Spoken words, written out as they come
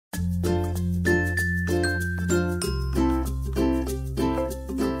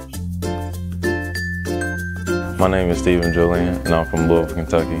My name is Steven Julian, and I'm from Louisville,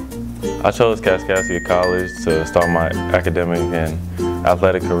 Kentucky. I chose Kaskaskia College to start my academic and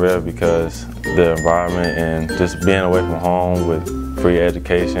athletic career because the environment and just being away from home with free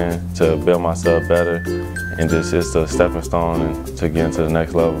education to build myself better, and just it's a stepping stone and to get into the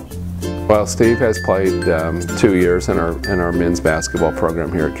next level. Well, Steve has played 2 years in our men's basketball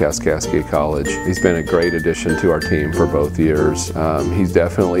program here at Kaskaskia College. He's been a great addition to our team for both years. He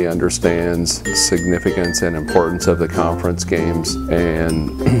definitely understands the significance and importance of the conference games,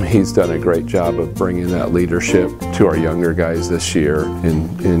 and he's done a great job of bringing that leadership to our younger guys this year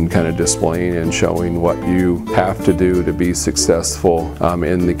in kind of displaying and showing what you have to do to be successful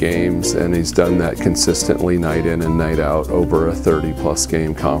in the games, and he's done that consistently night in and night out over a 30-plus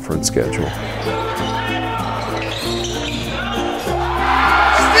game conference schedule. Steven Julian!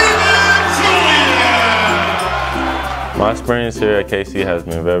 My experience here at KC has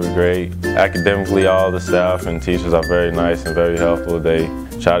been very great. Academically, all the staff and teachers are very nice and very helpful. They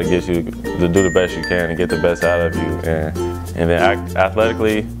try to get you to do the best you can and get the best out of you. And then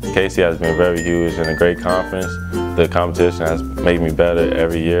athletically, KC has been very huge and a great conference. The competition has made me better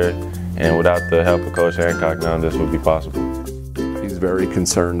every year, and without the help of Coach Hancock, none of this would be possible. He's very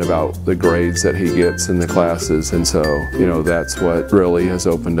concerned about the grades that he gets in the classes, and so, you know, that's what really has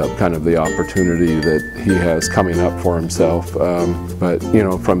opened up kind of the opportunity that he has coming up for himself. But, you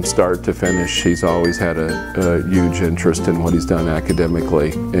know, from start to finish, he's always had a huge interest in what he's done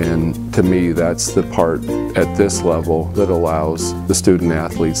academically, and to me, that's the part at this level that allows the student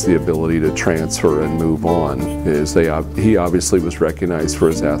athletes the ability to transfer and move on. He obviously was recognized for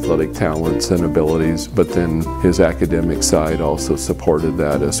his athletic talents and abilities, but then his academic side also supported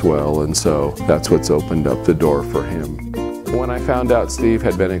that as well, and so that's what's opened up the door for him. When I found out Steve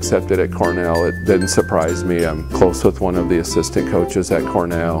had been accepted at Cornell, it didn't surprise me. I'm close with one of the assistant coaches at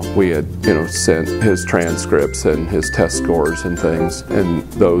Cornell. We had, you know, sent his transcripts and his test scores and things, and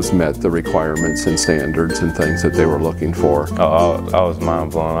those met the requirements and standards and things that they were looking for. I was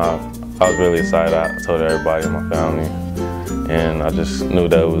mind blown. I was really excited. I told everybody in my family, and I just knew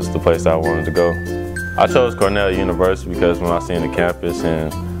that it was the place that I wanted to go. I chose Cornell University because when I seen the campus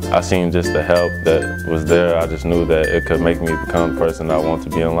and I seen just the help that was there, I just knew that it could make me become the person I want to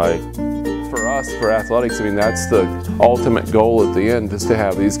be in life. For us, for athletics, I mean, that's the ultimate goal at the end, is to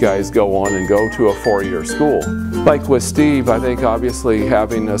have these guys go on and go to a four-year school. Like with Steve, I think obviously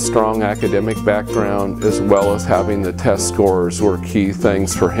having a strong academic background as well as having the test scores were key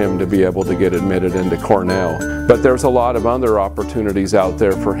things for him to be able to get admitted into Cornell. But there's a lot of other opportunities out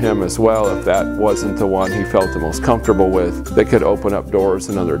there for him as well, if that wasn't the one he felt the most comfortable with, that could open up doors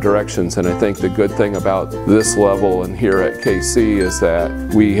in other directions. And I think the good thing about this level and here at KC is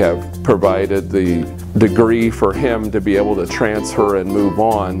that we have provided the degree for him to be able to transfer and move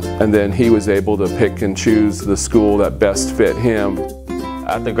on, and then he was able to pick and choose the school that best fit him.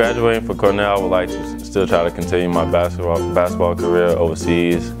 After graduating from Cornell, I would like to still try to continue my basketball career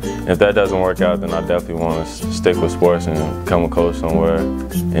overseas. And if that doesn't work out, then I definitely want to stick with sports and become a coach somewhere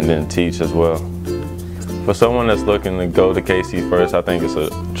and then teach as well. For someone that's looking to go to KC first, I think it's a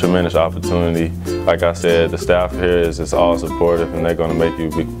tremendous opportunity. Like I said, the staff here is just all supportive, and they're going to make you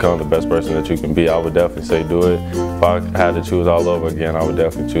become the best person that you can be. I would definitely say do it. If I had to choose all over again, I would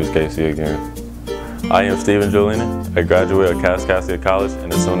definitely choose KC again. I am Steven Julian, a graduate of Kaskaskia College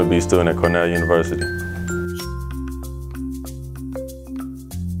and a soon-to-be student at Cornell University.